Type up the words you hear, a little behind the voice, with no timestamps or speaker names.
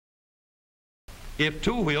If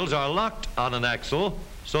two wheels are locked on an axle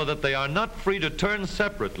so that they are not free to turn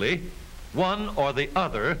separately, one or the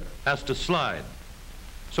other has to slide.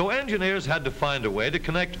 So engineers had to find a way to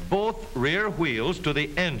connect both rear wheels to the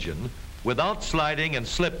engine without sliding and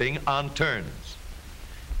slipping on turns.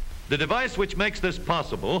 The device which makes this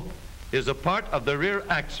possible is a part of the rear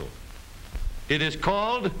axle. It is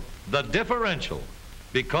called the differential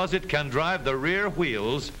because it can drive the rear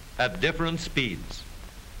wheels at different speeds.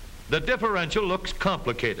 The differential looks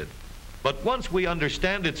complicated, but once we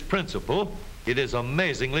understand its principle, it is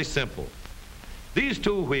amazingly simple. These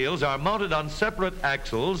two wheels are mounted on separate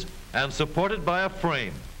axles and supported by a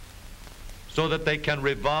frame so that they can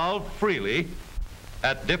revolve freely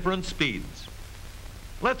at different speeds.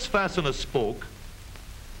 Let's fasten a spoke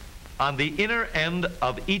on the inner end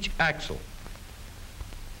of each axle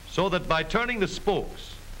so that by turning the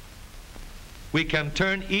spokes, we can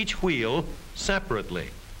turn each wheel separately.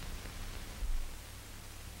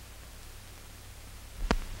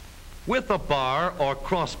 With a bar or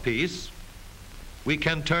crosspiece, we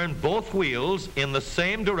can turn both wheels in the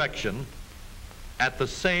same direction at the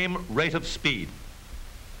same rate of speed.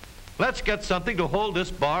 Let's get something to hold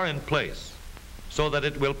this bar in place so that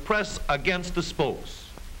it will press against the spokes.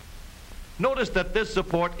 Notice that this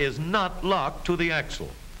support is not locked to the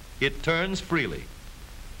axle. It turns freely.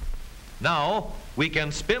 Now we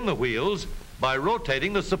can spin the wheels by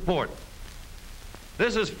rotating the support.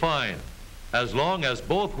 This is fine as long as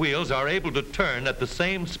both wheels are able to turn at the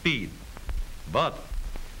same speed. But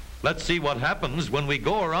let's see what happens when we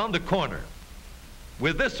go around the corner.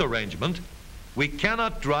 With this arrangement, we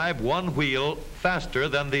cannot drive one wheel faster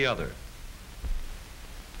than the other.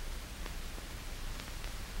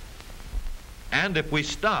 And if we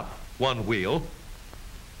stop one wheel,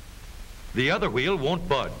 the other wheel won't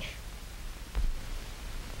budge.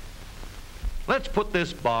 Let's put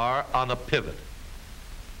this bar on a pivot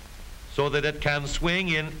so that it can swing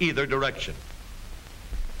in either direction.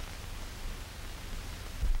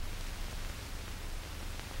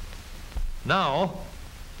 Now,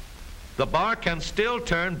 the bar can still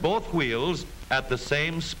turn both wheels at the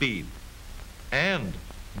same speed. And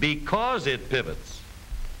because it pivots,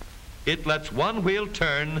 it lets one wheel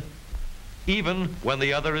turn even when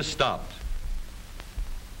the other is stopped.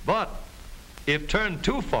 But if turned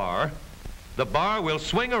too far, the bar will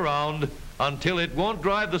swing around until it won't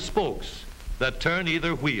drive the spokes that turn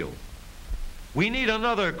either wheel. We need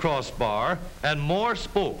another crossbar and more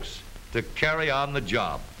spokes to carry on the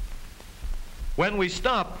job. When we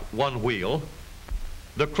stop one wheel,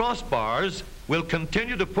 the crossbars will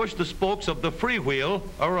continue to push the spokes of the free wheel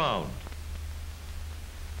around.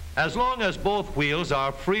 As long as both wheels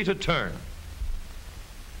are free to turn,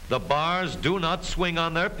 the bars do not swing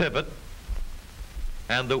on their pivot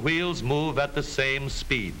and the wheels move at the same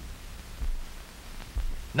speed.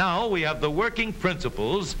 Now we have the working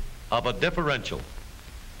principles of a differential.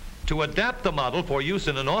 To adapt the model for use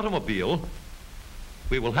in an automobile,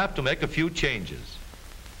 we will have to make a few changes.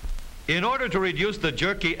 In order to reduce the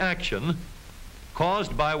jerky action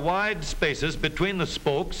caused by wide spaces between the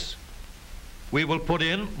spokes, we will put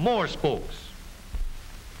in more spokes.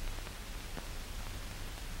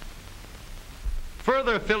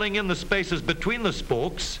 Further filling in the spaces between the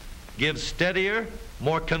spokes gives steadier,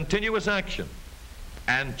 more continuous action,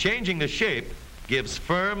 and changing the shape gives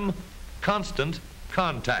firm, constant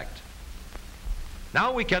contact.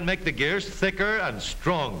 Now we can make the gears thicker and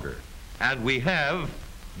stronger, and we have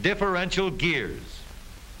differential gears.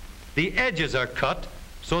 The edges are cut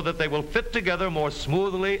so that they will fit together more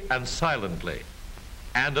smoothly and silently,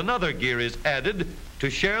 and another gear is added to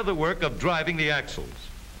share the work of driving the axles.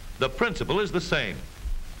 The principle is the same.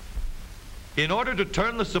 In order to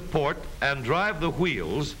turn the support and drive the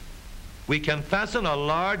wheels, we can fasten a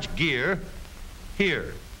large gear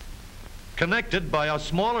here, connected by a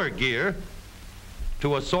smaller gear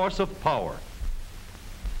to a source of power.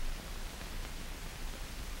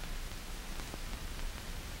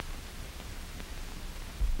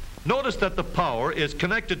 Notice that the power is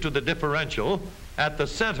connected to the differential at the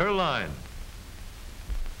center line.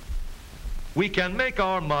 We can make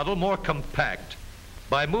our model more compact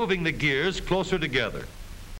by moving the gears closer together.